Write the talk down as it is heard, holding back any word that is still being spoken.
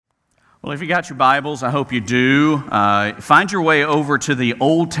Well, if you got your Bibles, I hope you do. Find your way over to the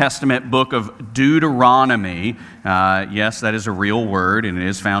Old Testament book of Deuteronomy. Yes, that is a real word, and it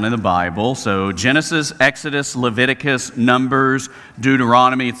is found in the Bible. So Genesis, Exodus, Leviticus, Numbers,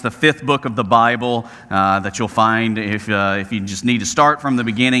 Deuteronomy. It's the fifth book of the Bible that you'll find if you just need to start from the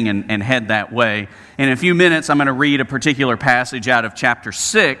beginning and head that way. In a few minutes, I'm going to read a particular passage out of chapter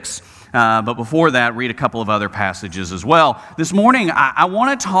 6. But before that, read a couple of other passages as well. This morning, I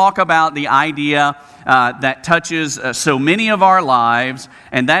want to talk about the idea that touches so many of our lives,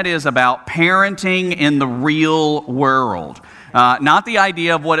 and that is about parenting in the real world. Not the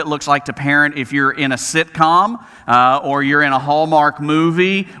idea of what it looks like to parent if you're in a sitcom or you're in a Hallmark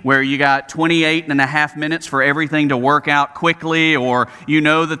movie where you got 28 and a half minutes for everything to work out quickly, or you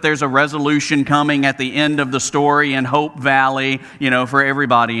know that there's a resolution coming at the end of the story in Hope Valley, for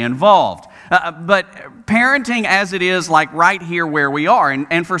everybody involved. But parenting as it is, like right here where we are.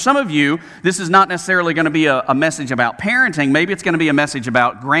 And for some of you, this is not necessarily going to be a message about parenting. Maybe it's going to be a message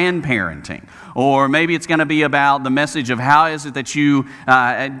about grandparenting. Or maybe it's going to be about the message of how is it that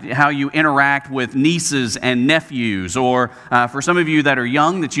how you interact with nieces and nephews. Or for some of you that are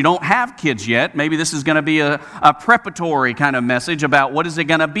young, that you don't have kids yet, maybe this is going to be a preparatory kind of message about what is it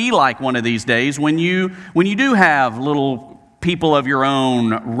going to be like one of these days when you do have little people of your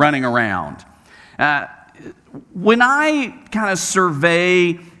own running around. When I kind of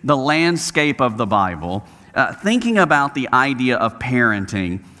survey the landscape of the Bible, thinking about the idea of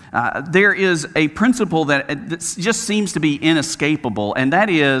parenting, there is a principle that just seems to be inescapable, and that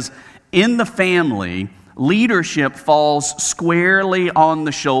is, in the family, leadership falls squarely on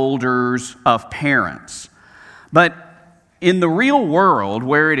the shoulders of parents. But in the real world,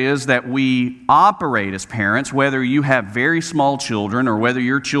 where it is that we operate as parents, whether you have very small children or whether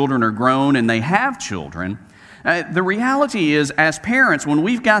your children are grown and they have children, the reality is, as parents, when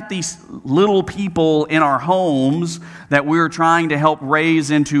we've got these little people in our homes that we're trying to help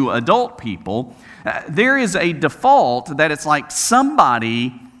raise into adult people, there is a default that it's like somebody's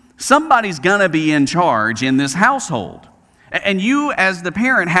going to be in charge in this household. And you, as the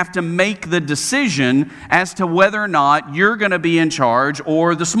parent, have to make the decision as to whether or not you're going to be in charge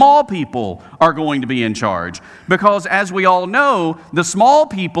or the small people are going to be in charge. Because as we all know, the small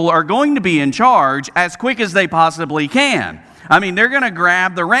people are going to be in charge as quick as they possibly can. I mean, they're going to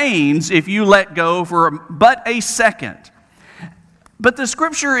grab the reins if you let go for but a second. But the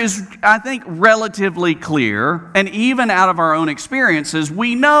Scripture is, I think, relatively clear, and even out of our own experiences,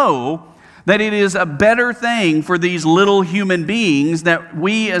 we know that it is a better thing for these little human beings that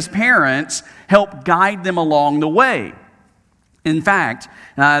we as parents help guide them along the way. In fact,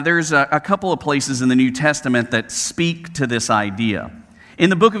 there's a couple of places in the New Testament that speak to this idea.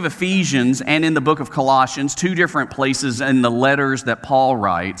 In the book of Ephesians and in the book of Colossians, two different places in the letters that Paul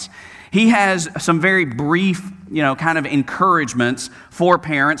writes, he has some very brief, kind of encouragements for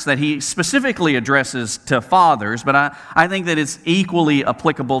parents that he specifically addresses to fathers, but I think that it's equally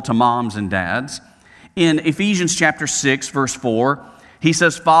applicable to moms and dads. In Ephesians chapter 6, verse 4, he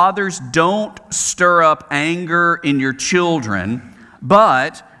says, "Fathers, don't stir up anger in your children,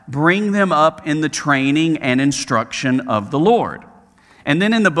 but bring them up in the training and instruction of the Lord." And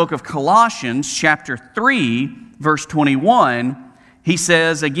then in the book of Colossians chapter 3, verse 21, he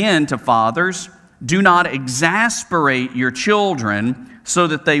says again to fathers, "Do not exasperate your children so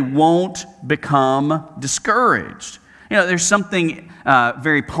that they won't become discouraged." There's something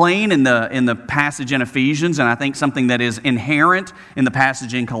very plain in the passage in Ephesians, and I think something that is inherent in the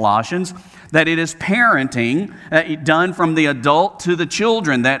passage in Colossians, that it is parenting done from the adult to the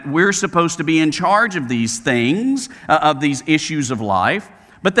children, that we're supposed to be in charge of these things, of these issues of life.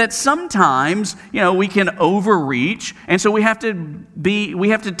 But that sometimes, we can overreach, and so we have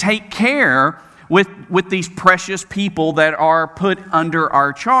to take care with these precious people that are put under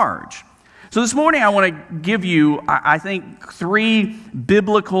our charge. So this morning I want to give you, I think, 3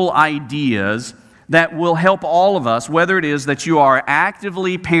 biblical ideas that will help all of us, whether it is that you are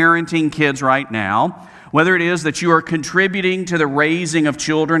actively parenting kids right now, whether it is that you are contributing to the raising of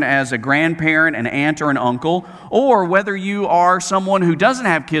children as a grandparent, an aunt, or an uncle, or whether you are someone who doesn't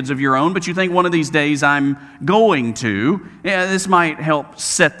have kids of your own, but you think one of these days I'm going to, this might help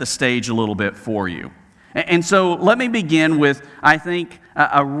set the stage a little bit for you. And so let me begin with, I think,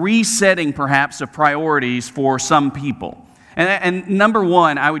 a resetting perhaps of priorities for some people. And number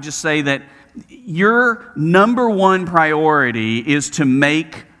one, I would just say that your number one priority is to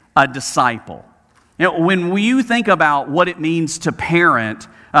make a disciple. When you think about what it means to parent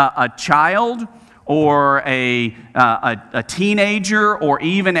a child or a teenager, or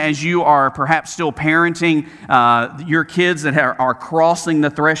even as you are perhaps still parenting your kids that are crossing the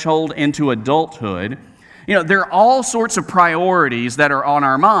threshold into adulthood, there are all sorts of priorities that are on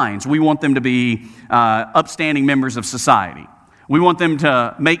our minds. We want them to be upstanding members of society. We want them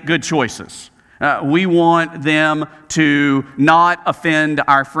to make good choices. We want them to not offend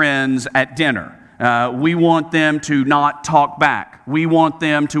our friends at dinner. We want them to not talk back. We want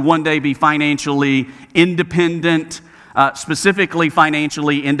them to one day be financially independent, specifically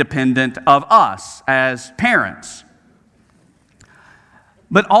financially independent of us as parents.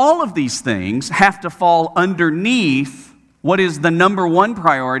 But all of these things have to fall underneath what is the number one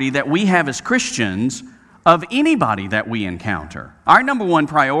priority that we have as Christians of anybody that we encounter. Our number one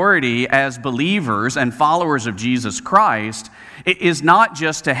priority as believers and followers of Jesus Christ is not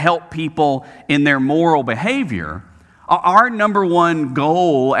just to help people in their moral behavior. Our number one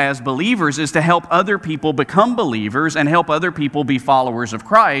goal as believers is to help other people become believers and help other people be followers of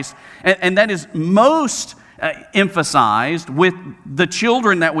Christ. And that is most emphasized with the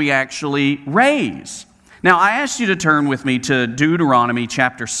children that we actually raise. Now, I asked you to turn with me to Deuteronomy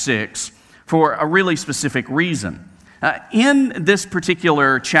chapter 6 for a really specific reason. In this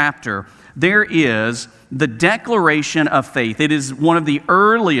particular chapter, there is the declaration of faith. It is one of the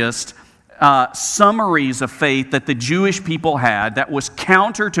earliest summaries of faith that the Jewish people had that was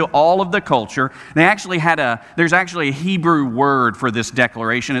counter to all of the culture. They actually there's actually a Hebrew word for this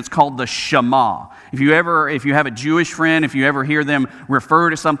declaration. It's called the Shema. If you have a Jewish friend, if you ever hear them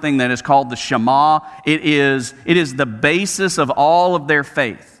refer to something that is called the Shema, it is the basis of all of their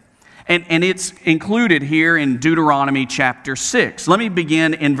faith. And it's included here in Deuteronomy chapter 6. Let me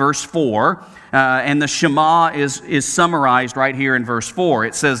begin in verse 4. And the Shema is summarized right here in verse 4.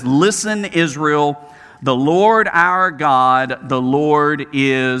 It says, "Listen, Israel, the Lord our God, the Lord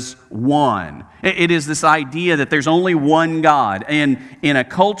is one." It is this idea that there's only one God. And in a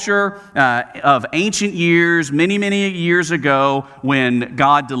culture of ancient years, many, many years ago, when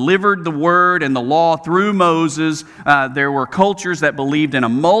God delivered the word and the law through Moses, there were cultures that believed in a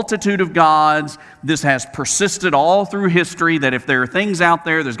multitude of gods. This has persisted all through history, that if there are things out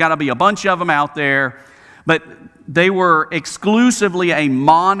there, there's got to be a bunch of them out there. But they were exclusively a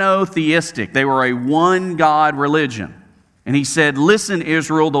monotheistic. They were a one-God religion. And he said, "Listen,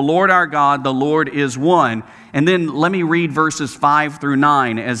 Israel, the Lord our God, the Lord is one." And then let me read verses 5 through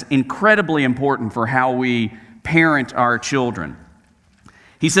 9 as incredibly important for how we parent our children.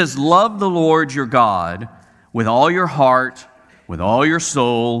 He says, "Love the Lord your God with all your heart, with all your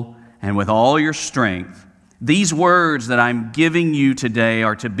soul, and with all your strength. These words that I'm giving you today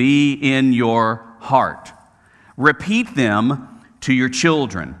are to be in your heart. Repeat them to your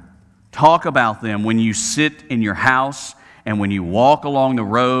children. Talk about them when you sit in your house and when you walk along the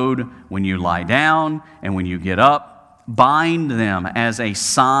road, when you lie down and when you get up. Bind them as a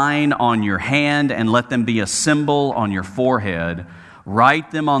sign on your hand and let them be a symbol on your forehead. Write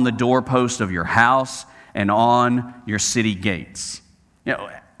them on the doorpost of your house and on your city gates."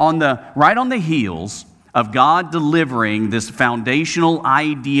 Right on the heels of God delivering this foundational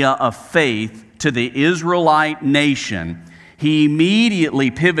idea of faith to the Israelite nation, he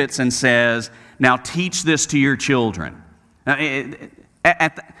immediately pivots and says, "Now teach this to your children."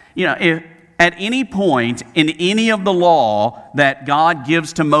 At any point in any of the law that God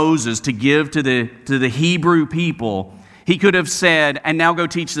gives to Moses to give to the Hebrew people, he could have said, "And now go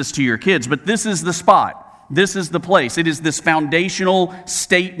teach this to your kids." But this is the spot. This is the place. It is this foundational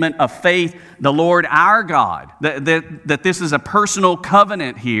statement of faith, the Lord our God, that this is a personal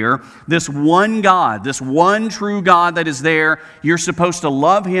covenant here. This one God, this one true God that is there, you're supposed to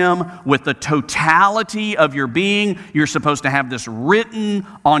love Him with the totality of your being. You're supposed to have this written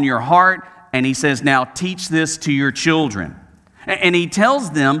on your heart. And he says, "Now teach this to your children." And he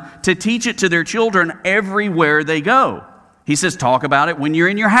tells them to teach it to their children everywhere they go. He says, talk about it when you're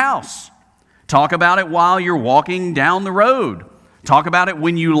in your house. Talk about it while you're walking down the road. Talk about it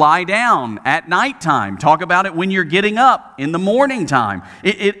when you lie down at nighttime. Talk about it when you're getting up in the morning time.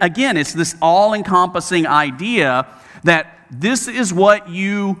 Again, it's this all-encompassing idea that this is what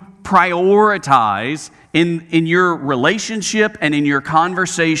you prioritize in your relationship and in your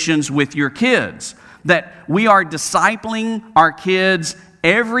conversations with your kids. That we are discipling our kids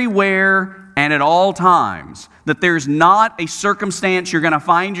everywhere and at all times. That there's not a circumstance you're going to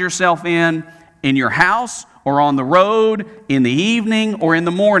find yourself in your house or on the road, in the evening or in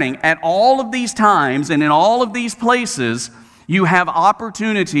the morning. At all of these times and in all of these places, you have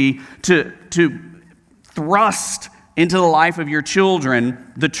opportunity to thrust into the life of your children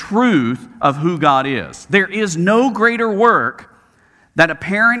the truth of who God is. There is no greater work that a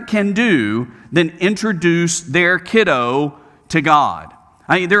parent can do than introduce their kiddo to God.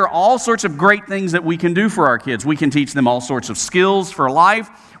 I mean, there are all sorts of great things that we can do for our kids. We can teach them all sorts of skills for life.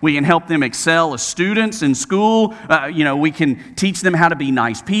 We can help them excel as students in school. We can teach them how to be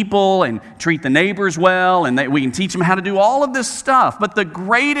nice people and treat the neighbors well, and we can teach them how to do all of this stuff. But the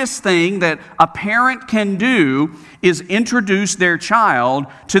greatest thing that a parent can do is introduce their child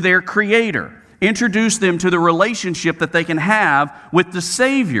to their Creator. Introduce them to the relationship that they can have with the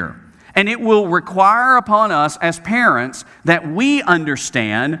Savior. And it will require upon us as parents that we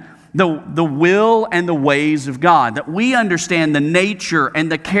understand the will and the ways of God, that we understand the nature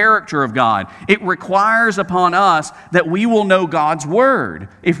and the character of God. It requires upon us that we will know God's Word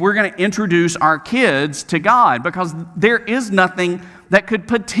if we're going to introduce our kids to God, because there is nothing that could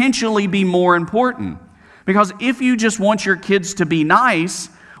potentially be more important. Because if you just want your kids to be nice,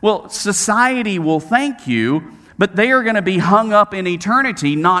 well, society will thank you, but they are going to be hung up in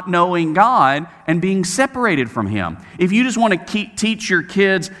eternity not knowing God and being separated from Him. If you just want to teach your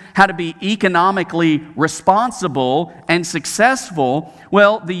kids how to be economically responsible and successful,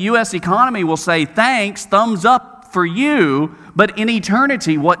 well, the U.S. economy will say, thanks, thumbs up for you, but in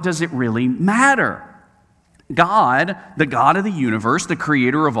eternity, what does it really matter? God, the God of the universe, the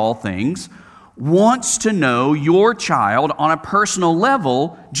creator of all things, wants to know your child on a personal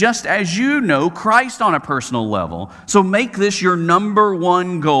level, just as you know Christ on a personal level. So make this your number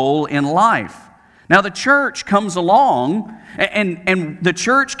one goal in life. Now the church comes along, and the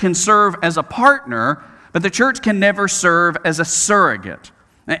church can serve as a partner, but the church can never serve as a surrogate.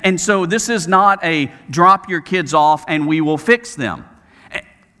 And so this is not a drop your kids off and we will fix them.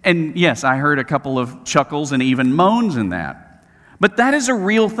 And yes, I heard a couple of chuckles and even moans in that. But that is a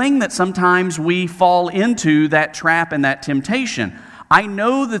real thing that sometimes we fall into, that trap and that temptation. I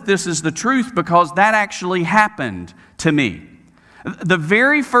know that this is the truth because that actually happened to me. The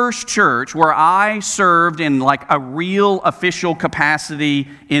very first church where I served in like a real official capacity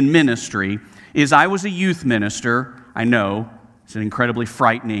in ministry is I was a youth minister. I know, it's an incredibly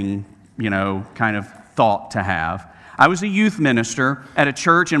frightening, kind of thought to have. I was a youth minister at a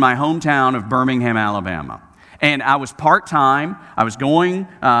church in my hometown of Birmingham, Alabama. And I was part-time. I was going,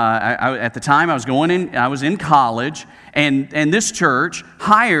 at the time I was in college, and this church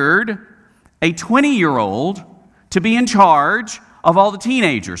hired a 20-year-old to be in charge of all the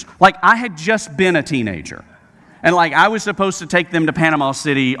teenagers. Like, I had just been a teenager. And I was supposed to take them to Panama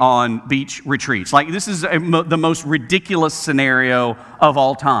City on beach retreats. This is the most ridiculous scenario of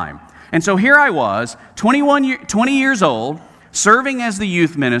all time. And so here I was, 20 years old, serving as the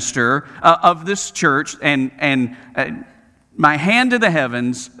youth minister of this church, and my hand to the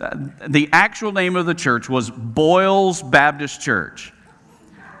heavens, the actual name of the church was Boyles Baptist Church.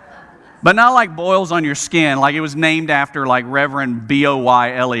 But not like boils on your skin, like it was named after Reverend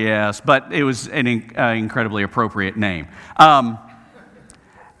Boyles, but it was an incredibly appropriate name.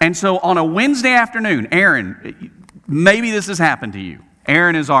 And so on a Wednesday afternoon, Aaron, maybe this has happened to you.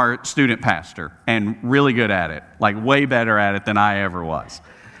 Aaron is our student pastor and really good at it, way better at it than I ever was.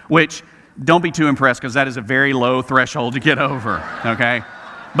 Which, don't be too impressed because that is a very low threshold to get over, okay?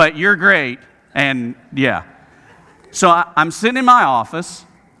 But you're great, and yeah. So I'm sitting in my office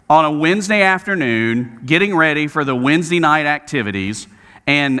on a Wednesday afternoon getting ready for the Wednesday night activities,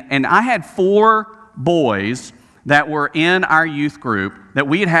 and I had 4 boys that were in our youth group that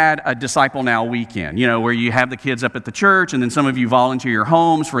we had a Disciple Now weekend, where you have the kids up at the church and then some of you volunteer your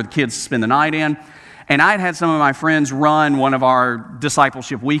homes for the kids to spend the night in. And I'd had some of my friends run one of our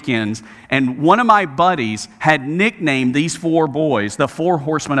discipleship weekends, and one of my buddies had nicknamed these 4 boys the 4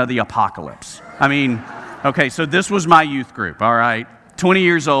 Horsemen of the Apocalypse. I mean, okay, so this was my youth group, all right? 20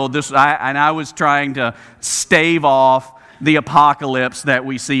 years old, I was trying to stave off the apocalypse that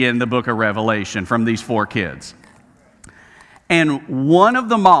we see in the book of Revelation from these 4 kids. And one of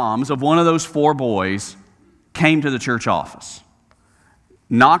the moms of one of those 4 boys came to the church office,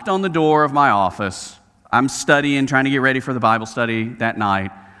 knocked on the door of my office. I'm studying, trying to get ready for the Bible study that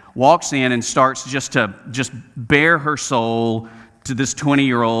night, walks in and starts just bare her soul to this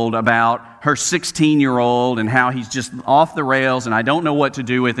 20-year-old about her 16-year-old and how he's just off the rails and I don't know what to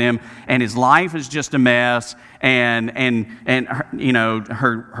do with him and his life is just a mess and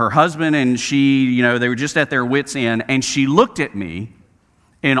her husband and she, they were just at their wits' end, and she looked at me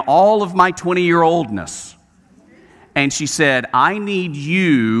in all of my 20-year-oldness and she said, "I need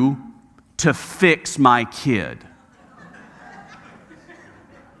you to fix my kid."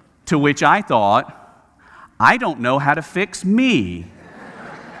 To which I thought, I don't know how to fix me.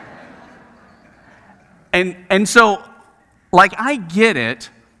 And so, I get it.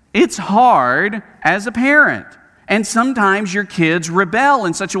 It's hard as a parent. And sometimes your kids rebel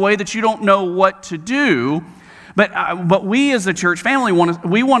in such a way that you don't know what to do. But we as a church family want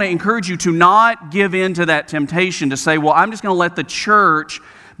to encourage you to not give in to that temptation to say, well, I'm just going to let the church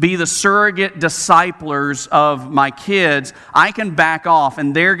be the surrogate disciplers of my kids. I can back off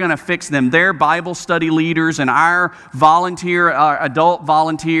and they're going to fix them. They're Bible study leaders and our adult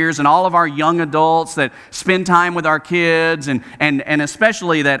volunteers and all of our young adults that spend time with our kids and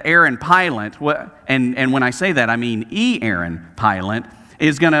especially that Aaron Pilot. And when I say that, I mean Aaron Pilot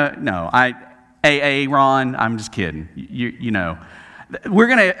is going to, Ron, I'm just kidding. You know, we're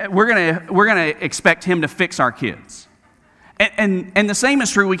gonna expect him to fix our kids, and the same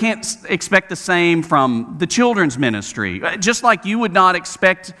is true. We can't expect the same from the children's ministry, just like you would not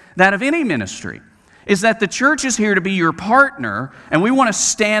expect that of any ministry. Is that the church is here to be your partner, and we want to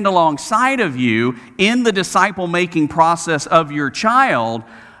stand alongside of you in the disciple-making process of your child,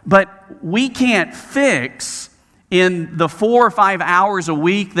 but we can't fix in the 4 or 5 hours a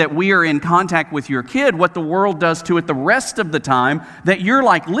week that we are in contact with your kid, what the world does to it the rest of the time that you're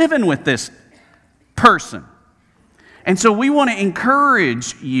like living with this person. And so we want to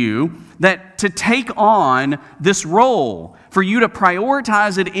encourage you that to take on this role, for you to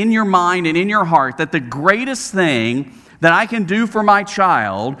prioritize it in your mind and in your heart, that the greatest thing that I can do for my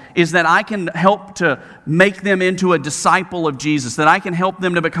child is that I can help to make them into a disciple of Jesus, that I can help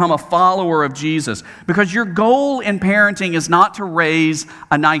them to become a follower of Jesus. Because your goal in parenting is not to raise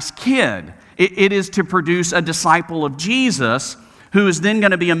a nice kid. It is to produce a disciple of Jesus who is then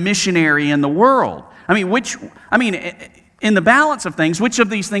going to be a missionary in the world. In the balance of things, which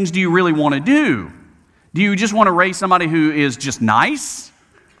of these things do you really want to do? Do you just want to raise somebody who is just nice?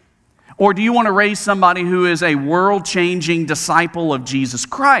 Or do you want to raise somebody who is a world-changing disciple of Jesus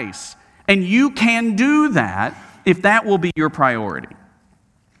Christ? And you can do that if that will be your priority.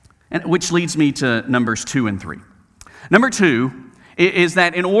 And which leads me to Numbers 2 and 3. Number 2 is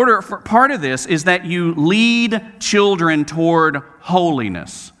that part of this is that you lead children toward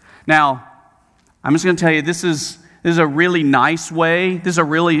holiness. Now, I'm just going to tell you, this is a really nice way, this is a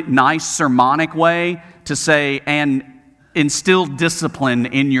really nice sermonic way to say, and instill discipline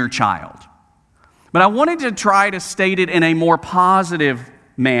in your child. But I wanted to try to state it in a more positive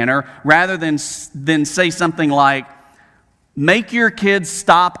manner rather than say something like, make your kids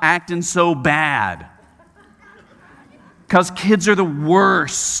stop acting so bad. Because kids are the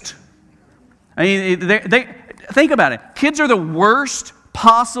worst. I mean, think about it. Kids are the worst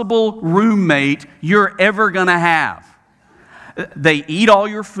possible roommate you're ever going to have. They eat all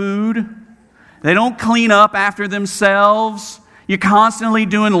your food. They don't clean up after themselves. You're constantly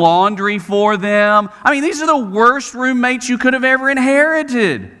doing laundry for them. I mean, these are the worst roommates you could have ever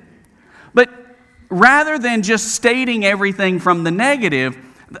inherited. But rather than just stating everything from the negative,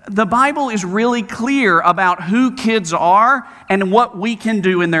 the Bible is really clear about who kids are and what we can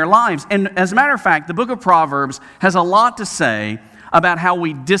do in their lives. And as a matter of fact, the book of Proverbs has a lot to say about how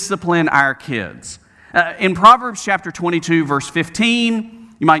we discipline our kids. In Proverbs chapter 22, verse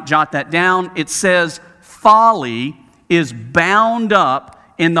 15, you might jot that down. It says, folly is bound up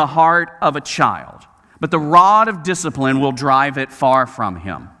in the heart of a child, but the rod of discipline will drive it far from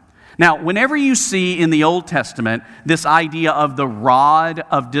him. Now, whenever you see in the Old Testament this idea of the rod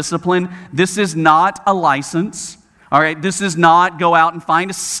of discipline, this is not a license. All right, this is not go out and find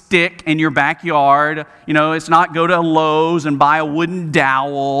a stick in your backyard. You know, it's not go to Lowe's and buy a wooden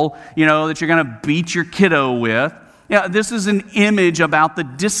dowel, that you're going to beat your kiddo with. Yeah, this is an image about the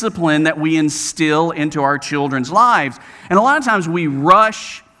discipline that we instill into our children's lives. And a lot of times we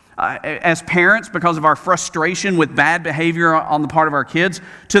rush as parents because of our frustration with bad behavior on the part of our kids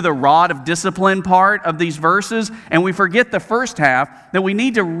to the rod of discipline part of these verses, and we forget the first half that we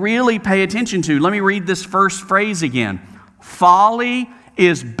need to really pay attention to. Let me read this first phrase again. Folly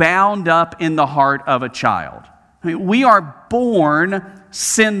is bound up in the heart of a child. I mean, we are born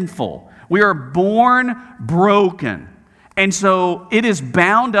sinful. We are born broken. And so it is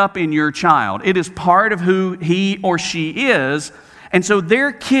bound up in your child. It is part of who he or she is. And so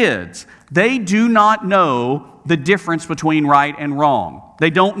their kids, they do not know the difference between right and wrong. They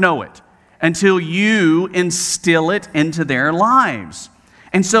don't know it until you instill it into their lives.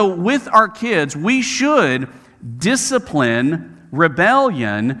 And so with our kids, we should discipline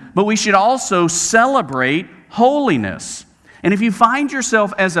rebellion, but we should also celebrate holiness. And if you find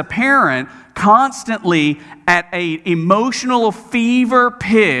yourself as a parent constantly at an emotional fever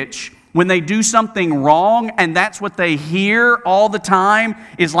pitch when they do something wrong, and that's what they hear all the time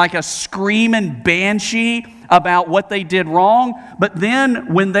is like a screaming banshee about what they did wrong, but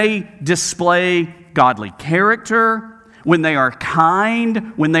then when they display godly character, when they are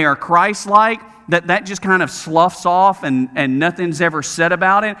kind, when they are Christ-like, that just kind of sloughs off and nothing's ever said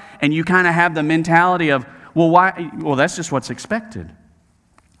about it, and you kind of have the mentality of, well, why? Well, that's just what's expected.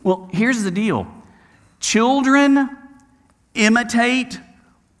 Well, here's the deal. Children imitate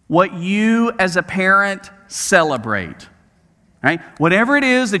what you as a parent celebrate. Right? Whatever it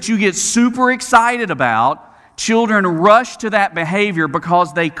is that you get super excited about, children rush to that behavior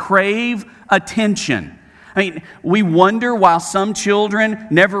because they crave attention. I mean, we wonder why some children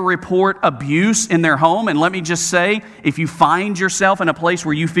never report abuse in their home. And let me just say, if you find yourself in a place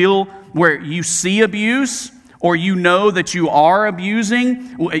where you see abuse, or you know that you are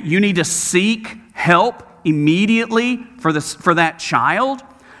abusing, you need to seek help immediately for that child.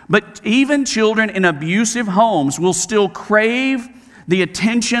 But even children in abusive homes will still crave the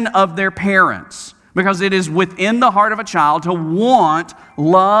attention of their parents, because it is within the heart of a child to want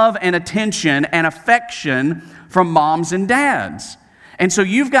love and attention and affection from moms and dads. And so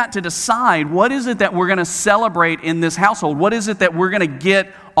you've got to decide, what is it that we're going to celebrate in this household? What is it that we're going to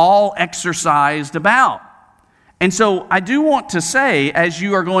get all exercised about? And so I do want to say, as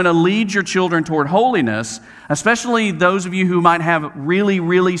you are going to lead your children toward holiness, especially those of you who might have really,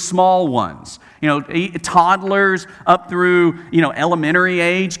 really small ones, toddlers up through, elementary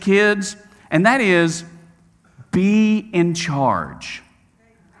age kids, and that is, be in charge.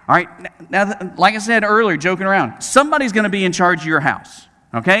 All right, now, like I said earlier, joking around, somebody's going to be in charge of your house,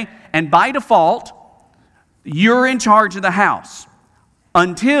 okay? And by default, you're in charge of the house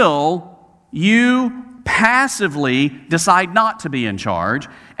until you passively decide not to be in charge.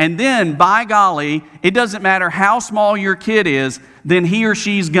 And then, by golly, it doesn't matter how small your kid is, then he or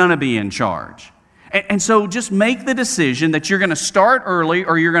she's going to be in charge. And so just make the decision that you're going to start early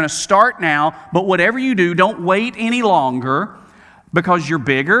or you're going to start now, but whatever you do, don't wait any longer, because you're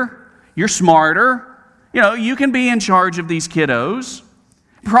bigger, you're smarter, you can be in charge of these kiddos.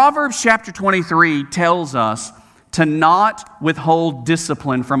 Proverbs chapter 23 tells us to not withhold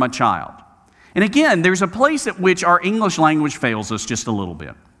discipline from a child. And again, there's a place at which our English language fails us just a little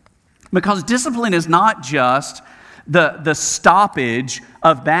bit, because discipline is not just the stoppage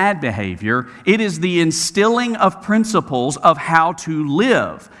of bad behavior. It is the instilling of principles of how to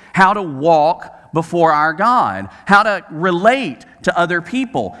live, how to walk before our God, how to relate to other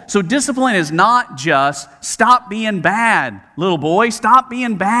people. So discipline is not just stop being bad, little boy, stop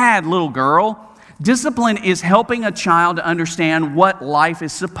being bad, little girl. Discipline is helping a child to understand what life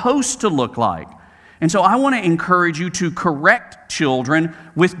is supposed to look like. And so I want to encourage you to correct children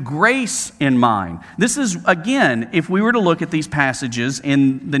with grace in mind. This is, again, if we were to look at these passages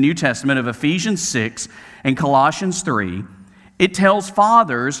in the New Testament of Ephesians 6 and Colossians 3, it tells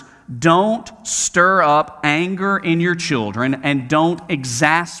fathers, don't stir up anger in your children and don't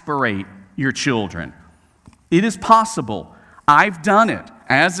exasperate your children. It is possible. I've done it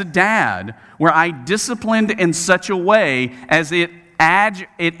as a dad, where I disciplined in such a way as it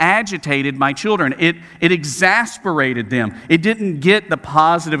agitated my children. It exasperated them. It didn't get the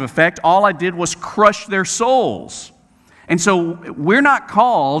positive effect. All I did was crush their souls. And so we're not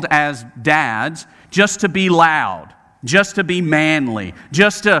called as dads just to be loud, just to be manly,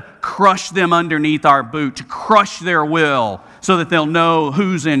 just to crush them underneath our boot, to crush their will so that they'll know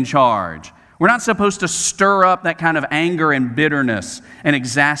who's in charge. We're not supposed to stir up that kind of anger and bitterness and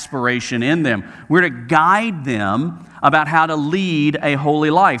exasperation in them. We're to guide them about how to lead a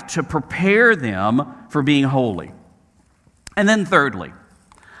holy life, to prepare them for being holy. And then thirdly,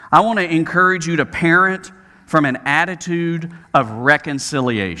 I want to encourage you to parent from an attitude of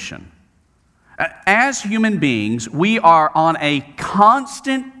reconciliation. As human beings, we are on a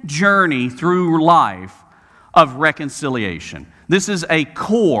constant journey through life of reconciliation. This is a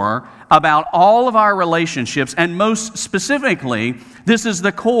core about all of our relationships, and most specifically, this is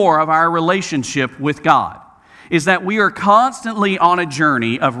the core of our relationship with God, is that we are constantly on a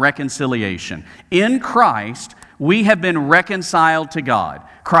journey of reconciliation. In Christ, we have been reconciled to God.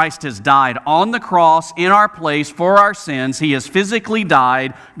 Christ has died on the cross in our place for our sins. He has physically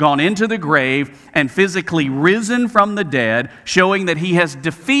died, gone into the grave, and physically risen from the dead, showing that He has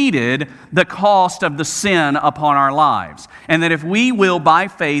defeated the cost of the sin upon our lives. And that if we will, by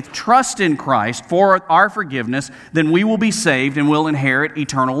faith, trust in Christ for our forgiveness, then we will be saved and will inherit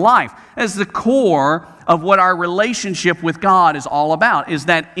eternal life. That's the core of what our relationship with God is all about, is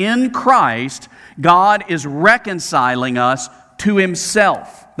that in Christ, God is reconciling us to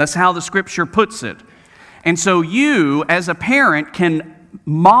Himself. That's how the Scripture puts it. And so you, as a parent, can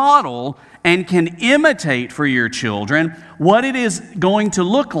model and can imitate for your children what it is going to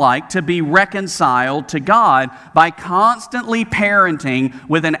look like to be reconciled to God by constantly parenting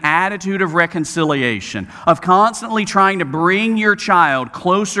with an attitude of reconciliation, of constantly trying to bring your child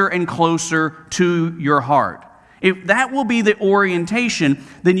closer and closer to your heart. If that will be the orientation,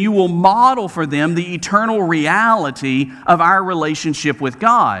 then you will model for them the eternal reality of our relationship with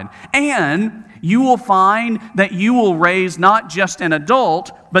God. And you will find that you will raise not just an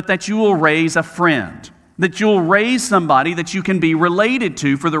adult, but that you will raise a friend. That you'll raise somebody that you can be related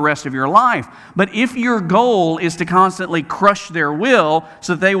to for the rest of your life. But if your goal is to constantly crush their will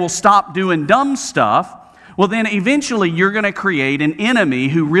so that they will stop doing dumb stuff, well, then eventually you're going to create an enemy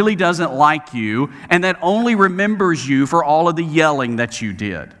who really doesn't like you and that only remembers you for all of the yelling that you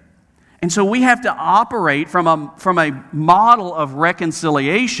did. And so we have to operate from a model of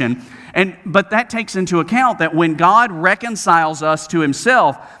reconciliation, but that takes into account that when God reconciles us to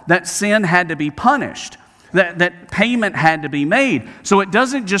Himself, that sin had to be punished, that payment had to be made. So it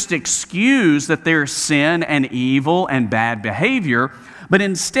doesn't just excuse that there's sin and evil and bad behavior, but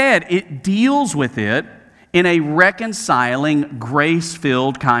instead it deals with it in a reconciling,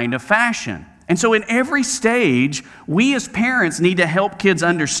 grace-filled kind of fashion. And so in every stage, we as parents need to help kids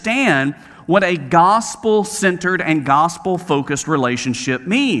understand what a gospel-centered and gospel-focused relationship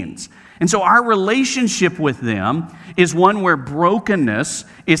means. And so our relationship with them is one where brokenness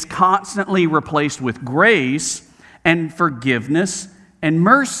is constantly replaced with grace and forgiveness and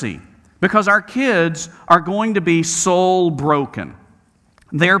mercy. Because our kids are going to be soul broken.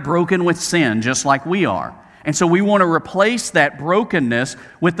 They're broken with sin, just like we are. And so we want to replace that brokenness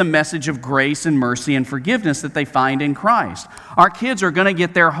with the message of grace and mercy and forgiveness that they find in Christ. Our kids are going to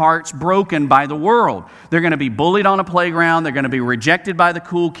get their hearts broken by the world. They're going to be bullied on a playground. They're going to be rejected by the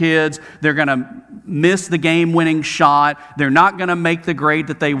cool kids. They're going to miss the game-winning shot. They're not going to make the grade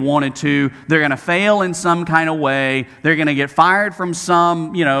that they wanted to. They're going to fail in some kind of way. They're going to get fired from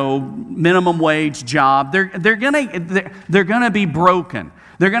some, minimum wage job. They're going to be broken.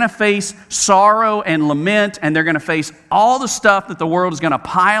 They're going to face sorrow and lament, and they're going to face all the stuff that the world is going to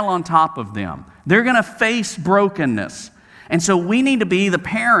pile on top of them. They're going to face brokenness. And so we need to be the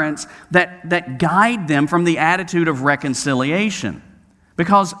parents that guide them from the attitude of reconciliation.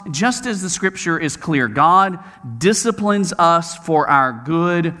 Because just as the Scripture is clear, God disciplines us for our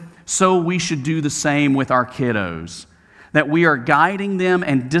good, so we should do the same with our kiddos. That we are guiding them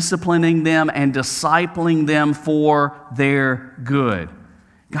and disciplining them and discipling them for their good.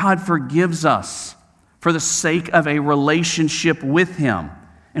 God forgives us for the sake of a relationship with Him.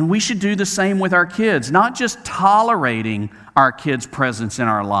 And we should do the same with our kids, not just tolerating our kids' presence in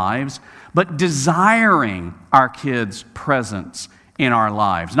our lives, but desiring our kids' presence in our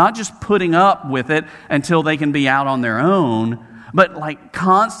lives. Not just putting up with it until they can be out on their own, but like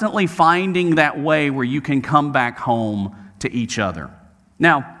constantly finding that way where you can come back home to each other.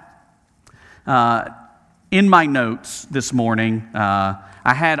 Now, in my notes this morning,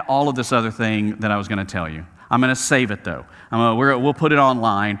 I had all of this other thing that I was going to tell you. I'm going to save it, though. We'll put it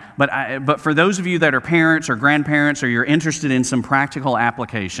online. But for those of you that are parents or grandparents or you're interested in some practical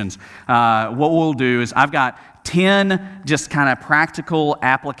applications, what we'll do is I've got 10 just kind of practical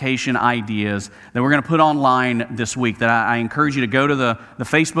application ideas that we're going to put online this week that I encourage you to go to the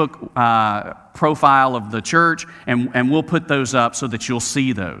Facebook profile of the church, and we'll put those up so that you'll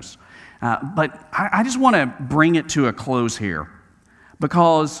see those. But I just want to bring it to a close here.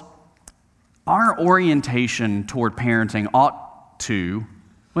 Because our orientation toward parenting ought to,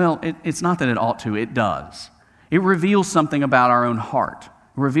 it's not that it ought to, it does. It reveals something about our own heart. It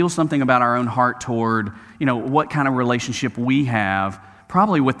reveals something about our own heart toward, what kind of relationship we have,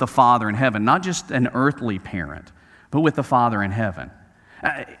 probably with the Father in heaven, not just an earthly parent, but with the Father in heaven.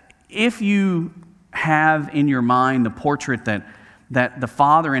 If you have in your mind the portrait that the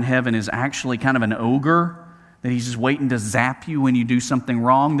Father in heaven is actually kind of an ogre, that He's just waiting to zap you when you do something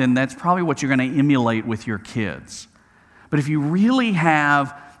wrong, then that's probably what you're going to emulate with your kids. But if you really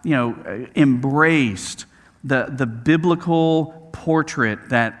have, embraced the biblical portrait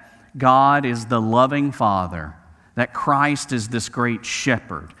that God is the loving Father, that Christ is this great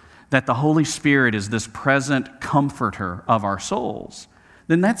shepherd, that the Holy Spirit is this present comforter of our souls,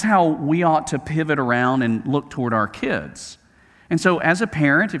 then that's how we ought to pivot around and look toward our kids. And so as a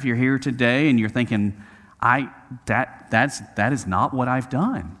parent, if you're here today and you're thinking, that is not what I've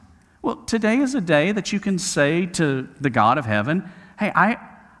done. Well, today is a day that you can say to the God of heaven, hey,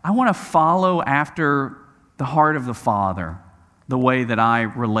 I want to follow after the heart of the Father, the way that I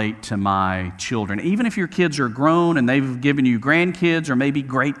relate to my children. Even if your kids are grown and they've given you grandkids or maybe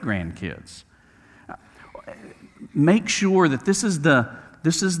great-grandkids. Make sure that this is the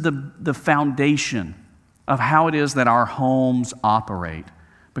this is the foundation of how it is that our homes operate,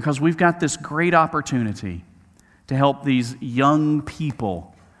 because we've got this great opportunity to help these young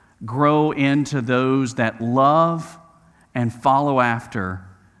people grow into those that love and follow after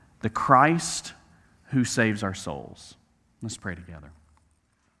the Christ who saves our souls. Let's pray together.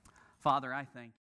 Father, I thank you.